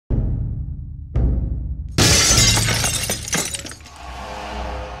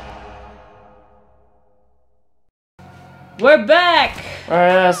We're back!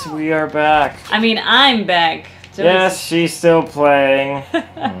 Yes, we are back. I mean, I'm back. Yes, she's still playing.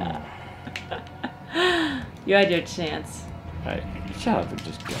 You had your chance. Alright, shut up and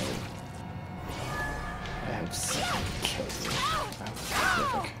just go. I have 7 kills.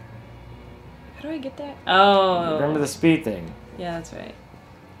 How do I get that? Oh. Remember the speed thing? Yeah, that's right.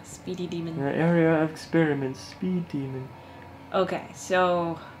 Speedy demon. Area of experiments, speed demon. Okay,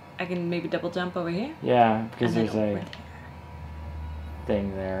 so I can maybe double jump over here? Yeah, because And there's then a over there.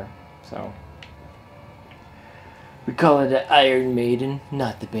 thing there. So we call it the Iron Maiden,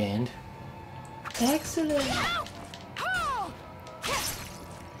 not the band. Excellent.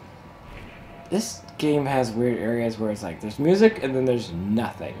 This game has weird areas where it's like there's music and then there's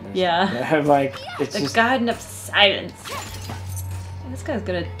nothing. There's, Yeah. like it's The just garden of silence. This guy's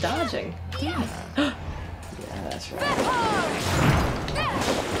good at dodging. Damn it. yeah, that's right.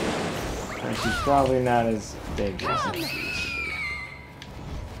 And she's probably not as big as it used to be.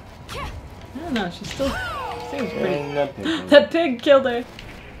 I don't know, she still seems pretty. And the pig. The pig killed her.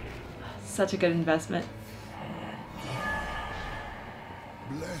 Such a good investment.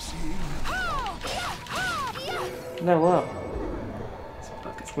 No, look.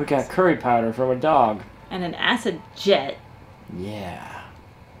 Focus. We got curry powder from a dog. And an acid jet. Yeah.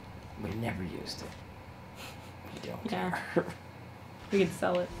 We never used it. We don't Yeah. care. We could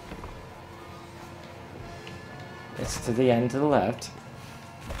sell it. It's to the end to the left.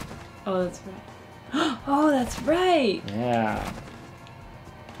 Oh, that's right. Oh, that's right. Yeah.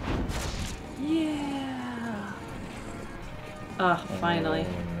 Yeah. Oh, finally.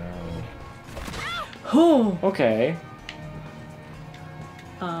 Oh, Oh. no. Okay.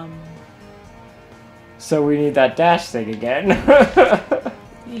 Um. So we need that dash thing again.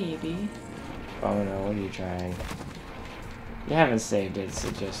 Maybe. Oh no, what are you trying? You haven't saved it,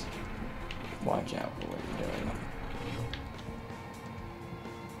 so just watch out for what you're doing.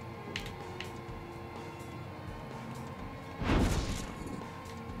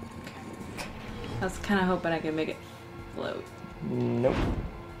 I was kind of hoping I could make it float. Nope.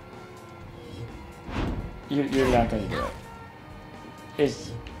 You're not gonna do it.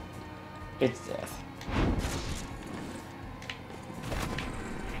 It's death.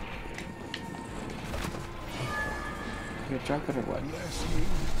 You gonna drop it or what?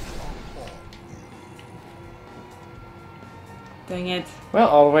 Dang it. Well,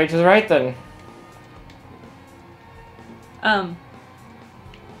 all the way to the right then.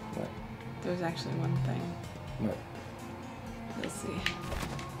 What? There's actually one thing. What? Let's see.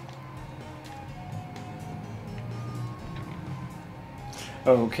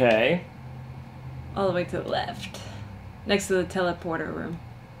 Okay. All the way to the left. Next to the teleporter room.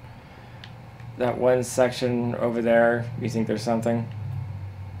 That one section over there, you think there's something?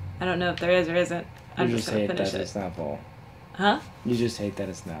 I don't know if there is or isn't. You I'm just just gonna hate finish that it. it's not full. Huh? You just hate that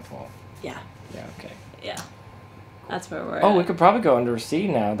it's not full. Yeah. Yeah, okay. Yeah. That's where we're Oh, at. we could probably go under C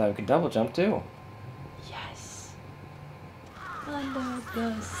now that we could double jump too. Yes. Under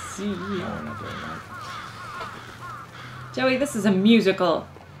the sea. No, we're not doing that. Joey, this is a musical.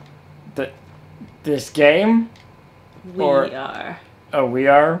 This game? We Or- are. Oh, we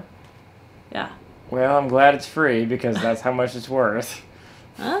are? Yeah. Well, I'm glad it's free because that's how much it's worth.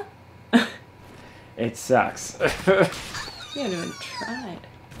 Huh? It sucks. You haven't even tried.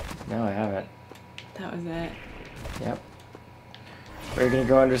 No, I haven't. That was it. Yep. Are you gonna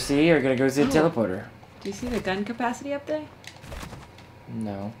go under C or are you gonna go see the teleporter? Do you see the gun capacity up there?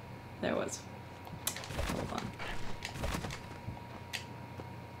 No. There was. Hold on.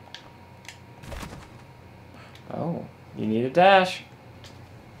 Oh, you need a dash.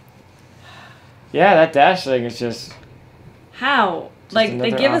 Yeah, that dash thing is just... How? Like, they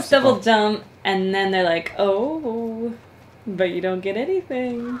another give us double obstacle. jump, and then they're like, oh, but you don't get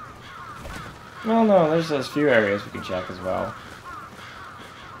anything. Well, no, there's a few areas we can check as well.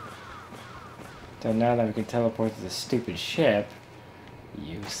 So now that we can teleport to the stupid ship,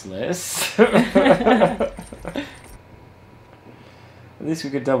 useless. At least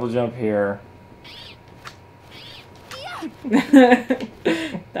we could double jump here.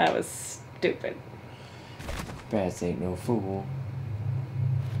 That was stupid. Bats ain't no fool.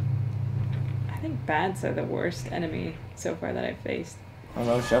 I think bats are the worst enemy so far that I've faced. Oh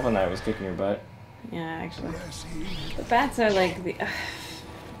no, Shovel Knight was kicking your butt. Yeah, actually. The bats are like the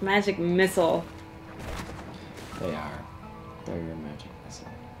magic missile. They are. They're your magic missile.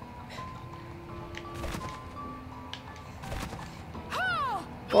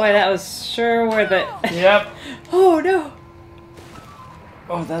 Boy, that was sure worth it. Yep. Oh, no.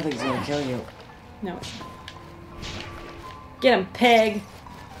 Oh, that thing's gonna kill you. No. Get him, pig.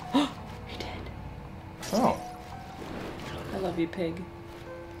 He did. Oh. love you, pig.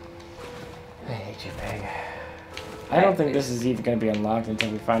 I hate you, pig. I don't think this is even going to be unlocked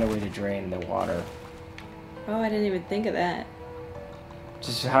until we find a way to drain the water. Oh, I didn't even think of that.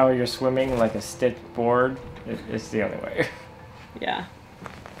 Just how you're swimming like a stick board, it's the only way. Yeah.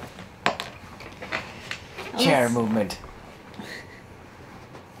 Chair movement.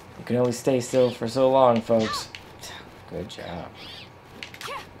 You can only stay still for so long, folks. Good job.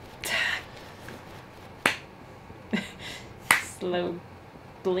 Slow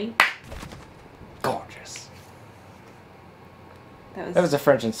blink. Gorgeous. That was a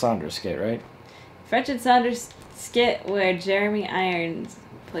French and Saunders skit, right? French and Saunders skit where Jeremy Irons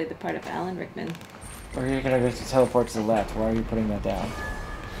played the part of Alan Rickman. Or you're gonna go to teleport to the left. Why are you putting that down?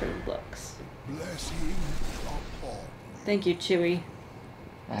 For looks. Thank you, Chewie.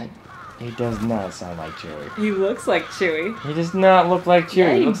 He does not sound like Chewie. He looks like Chewie. He does not look like Chewie.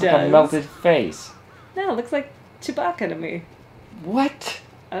 Yeah, he he looks like a does. melted face. No, it looks like Chewbacca to me. What?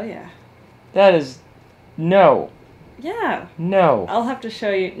 Oh, yeah. That is... No. Yeah. No. I'll have to show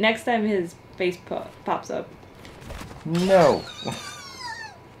you. Next time his face pops up. No.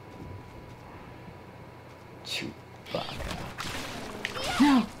 Chewbacca.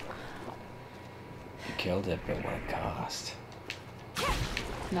 No. You killed it, but what it cost?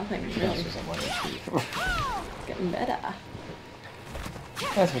 Nothing, What really. else was I wanting to Getting better.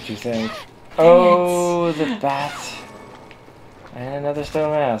 That's what you think. Oh, the bat. And another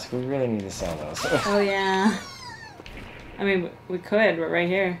stone mask. We really need to sell those. Oh, yeah. I mean, we could. We're right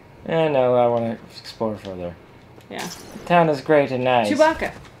here. No, I want to explore further. Yeah. The town is great and nice.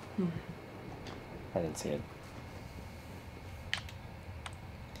 Chewbacca. I didn't see it.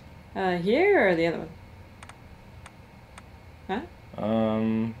 Here or the other one? Huh?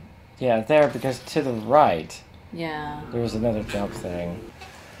 Yeah, there, because to the right, Yeah. there was another jump thing.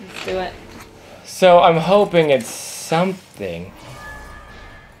 Let's do it. So I'm hoping it's something.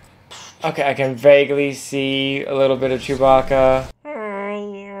 Okay, I can vaguely see a little bit of Chewbacca.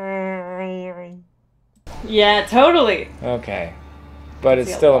 Yeah, totally. Okay. But it's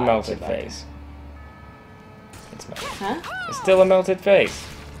See a still a lot of melted Chewbacca. face. It's melted. Huh? It's still a melted face.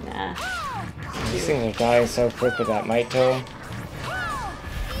 Nah. These things are dying so quick with that might tome.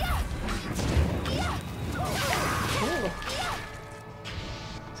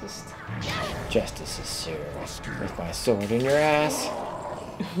 Justice is served with my sword in your ass.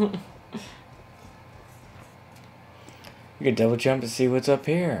 You can double jump and see what's up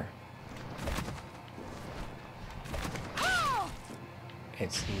here.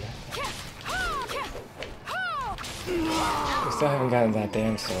 It's nothing. We still haven't gotten that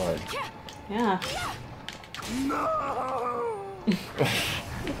damn sword. Yeah.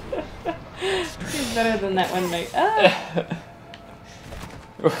 He's better than that one mate. Ah!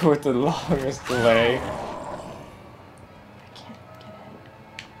 With the longest delay. I can't get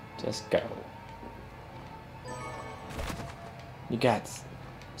it. Just go. You got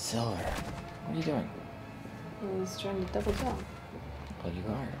silver. What are you doing? I was trying to double jump. Well, you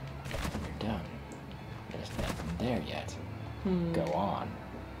are. You're done. There's nothing there yet. Go on.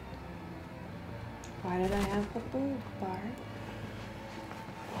 Why did I have the blue bar?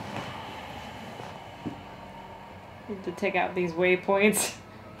 Need to take out these waypoints.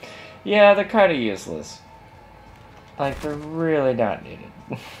 Yeah, they're kind of useless. Like, they're really not needed.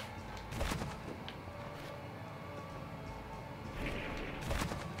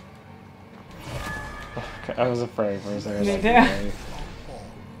 I was afraid for a second. Me too.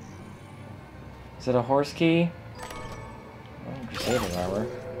 Is it a horse key? Oh, Crusader armor.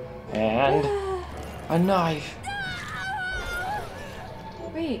 And a knife.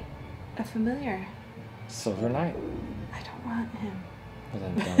 Wait, a familiar. Silver Knight. I don't want him. Well,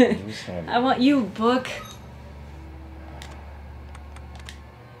 then don't use him. I want you, book.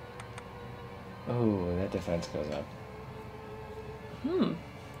 Ooh, that defense goes up.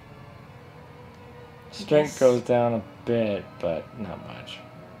 Strength goes down a bit, but not much.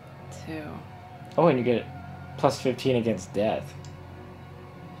 2. Oh, and you get plus 15 against death.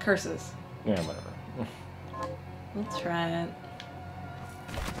 Curses. Yeah, whatever. We'll try it.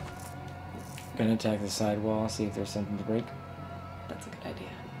 Gonna attack the side wall, see if there's something to break. That's a good idea.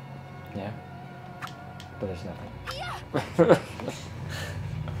 Yeah. But there's nothing.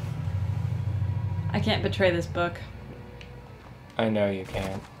 I can't betray this book. I know you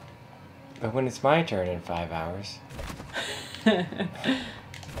can't. But when it's my turn in 5 hours.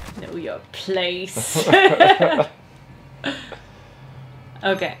 Know your place.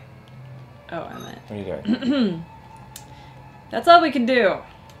 Okay. Oh, I meant. What are you doing? That's all we can do.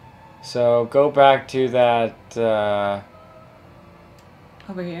 So go back to that.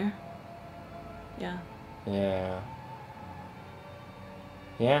 Over here? Yeah. Yeah.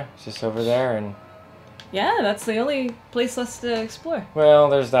 Yeah, it's just over there, and... Yeah, that's the only place left to explore. Well,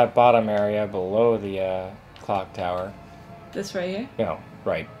 there's that bottom area below the clock tower. This right here? No,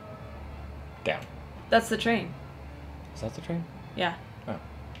 right. Down. That's the train. Is that the train? Yeah. Oh.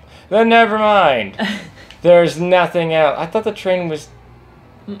 Then never mind. There's nothing else. I thought the train was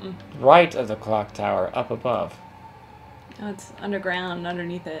right of the clock tower, up above. No, it's underground,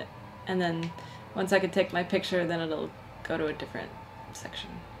 underneath it. And then once I can take my picture, then it'll go to a different section.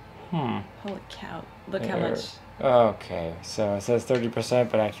 Holy cow. Look how much... Okay, so it says 30%,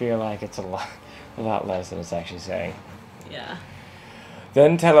 but I feel like it's a lot less than it's actually saying. Yeah.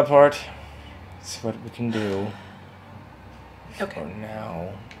 Then teleport. That's what we can do. Okay. For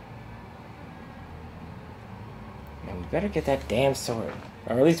now. And we better get that damn sword.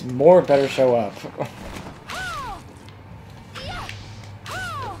 Or at least more better show up.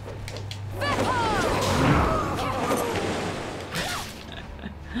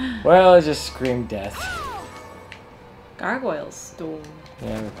 Well, it just screamed death. Gargoyle Storm.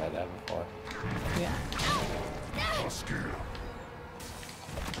 Yeah, we've had that before. Yeah.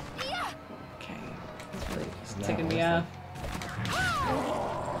 Okay. It's really ticking me off.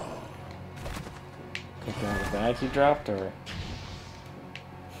 Click on the bag you dropped, or...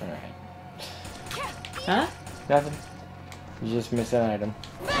 Alright. Huh? Nothing. You just missed an item.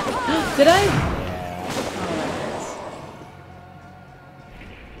 Did I? Yeah.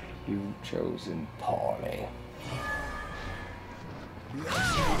 Oh, You chosen poorly.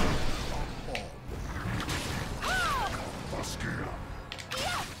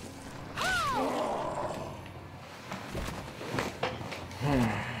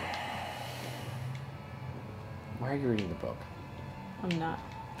 Why are you reading the book? I'm not.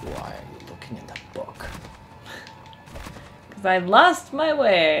 Why are you looking at the book? Because I lost my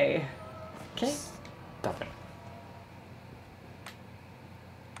way. Okay. Stop it.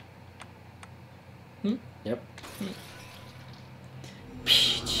 Yep.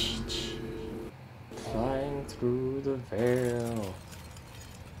 Flying through the veil.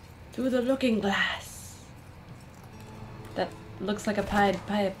 Through the looking glass. That looks like a Pied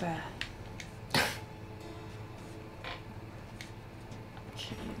Piper. Okay,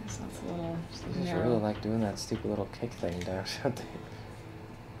 this sounds a little I just narrow. really like doing that stupid little kick thing down there.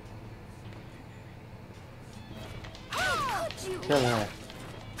 Kill her.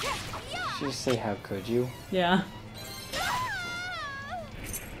 Just say, how could you? Yeah.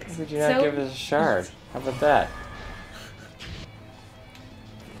 How could you not So- give us a shard? How about that?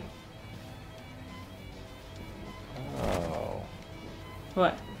 Oh.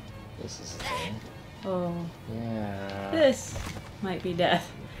 What? This is the thing. Oh. Yeah. This might be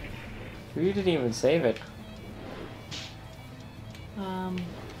death. You didn't even save it.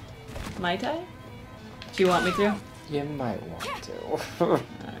 Might I? Do you want me to? You might want to. Alright.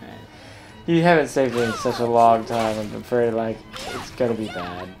 You haven't saved it in such a long time. I'm afraid, like, it's gonna be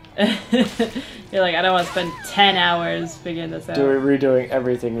bad. You're like, I don't want to spend 10 hours figuring this out. Redoing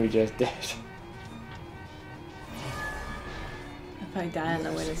everything we just did. If I die on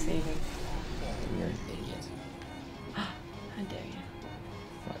the way to saving. You're an idiot. How dare you?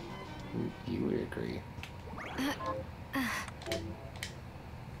 What? You would agree.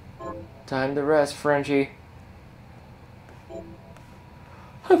 Time to rest, Frenchie.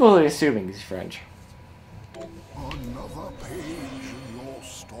 I'm only assuming he's French. Another page in your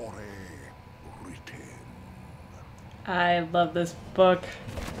story written. I love this book.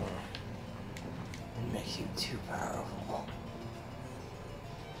 It makes you too powerful.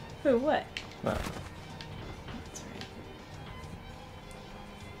 Who? What? No. That's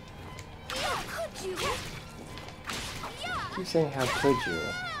right. Could you? Keep saying, how could you?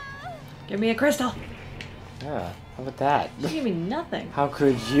 Give me a crystal. Yeah, how about that? You give me nothing. How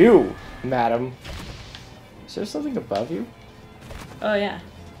could you, madam? Is there something above you? Oh yeah,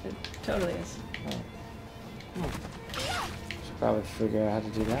 it totally is. Should probably figure out how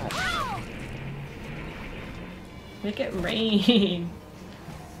to do that. Make it rain.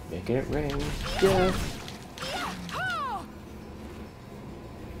 Making it rain. Death.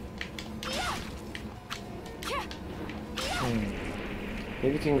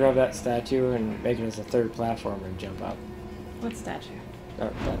 Maybe you can grab that statue and make it as a third platform and jump up. What statue?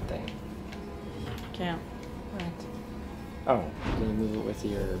 Or that thing. Can't. Right. Oh, can you move it with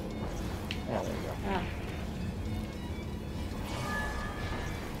your... Oh, there you go. Ah.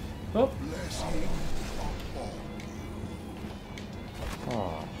 Oh.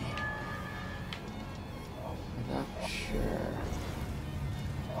 Oh. I'm not sure.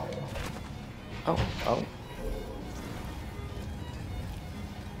 Oh.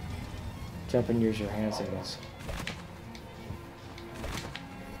 Jump and use your hand signals.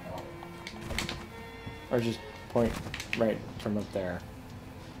 Or just point right from up there.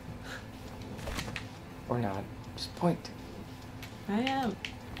 Or not. Just point. I am.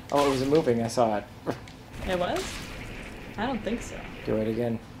 Oh, it was moving. I saw it. It was? I don't think so. Do it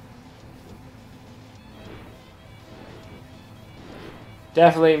again.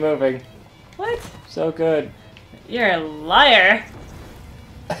 Definitely moving. What? So good. You're a liar.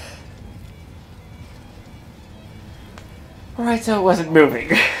 Alright, so it wasn't moving.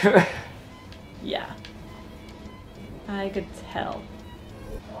 Yeah. I could tell.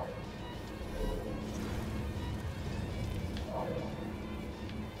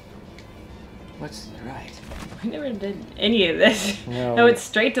 What's right? I never did any of this. No. I went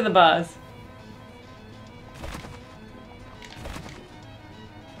straight to the boss.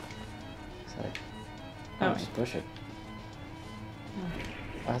 It's like, Oh. just push it.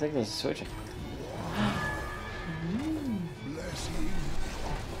 I think there's a switch.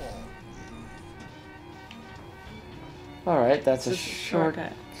 Alright, that's a This is a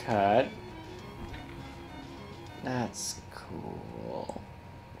shortcut. shortcut. That's cool.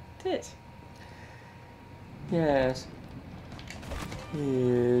 It. Yes.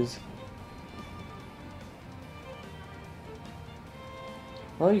 Yes.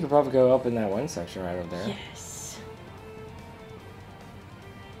 Well, you could probably go up in that one section right over there. Yes.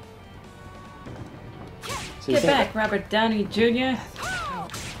 So you Get think- back, Robert Downey Jr.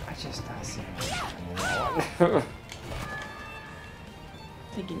 I just not seeing that one.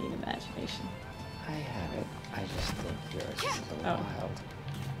 I think you need imagination. I have it. I just think yours is a little Oh. wild.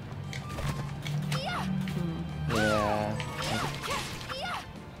 Hmm. Yeah.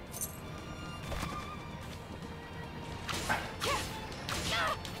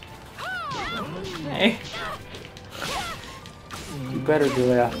 Hey. You better,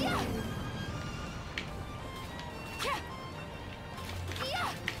 Julia.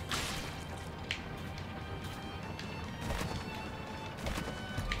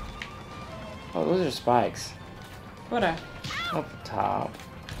 Oh, those are spikes. What are? Up top.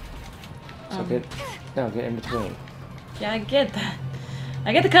 So get in between. Yeah, I get that.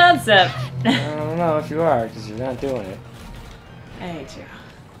 I get the concept. I don't know if you are, because you're not doing it. I hate you.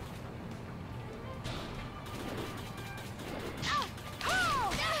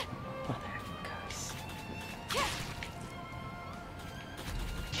 Mother goose.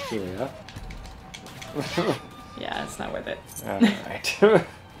 Julia. Yeah, it's not worth it. Alright.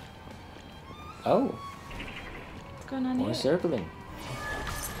 Oh, What's going on more here? circling.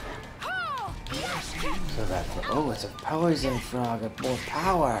 So that, oh, it's a poison frog with more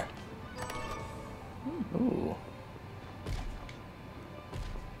power. Ooh.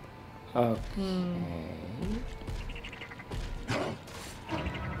 Okay.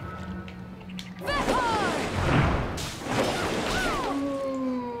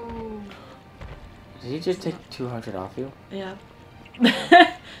 Did he just take 200 off you? Yeah.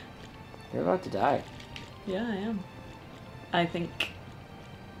 You're about to die. Yeah, I am. I think.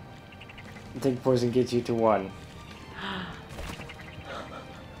 I think poison gets you to 1.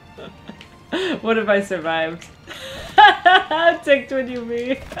 What if I survived? How ticked would you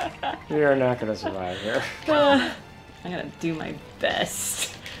be? You're not gonna survive here. I'm gonna do my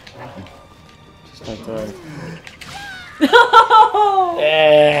best. Just start throwing. No!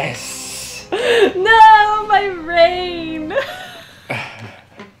 Yes! No, my rain!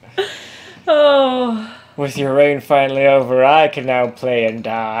 Oh. With your reign finally over, I can now play and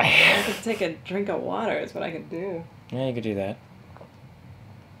die. I could take a drink of water is what I could do. Yeah, you could do that.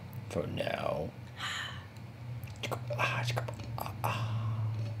 For now.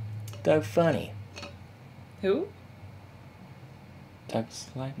 Doug Funny. Who? Doug's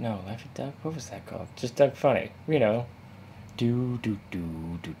Life? No, Life of Doug? What was that called? Just Doug Funny. You know. Do do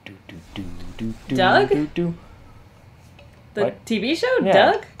do do do do do do do. Doug? Do do. The What? TV show? Yeah,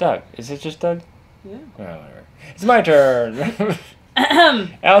 Doug? Doug. Is it just Doug? Yeah. Oh, whatever. It's my turn.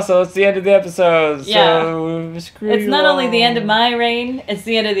 Also, it's the end of the episode, so screw It's you not only the all. end of my reign, it's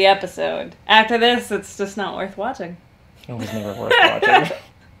the end of the episode. After this, it's just not worth watching. It was never worth watching.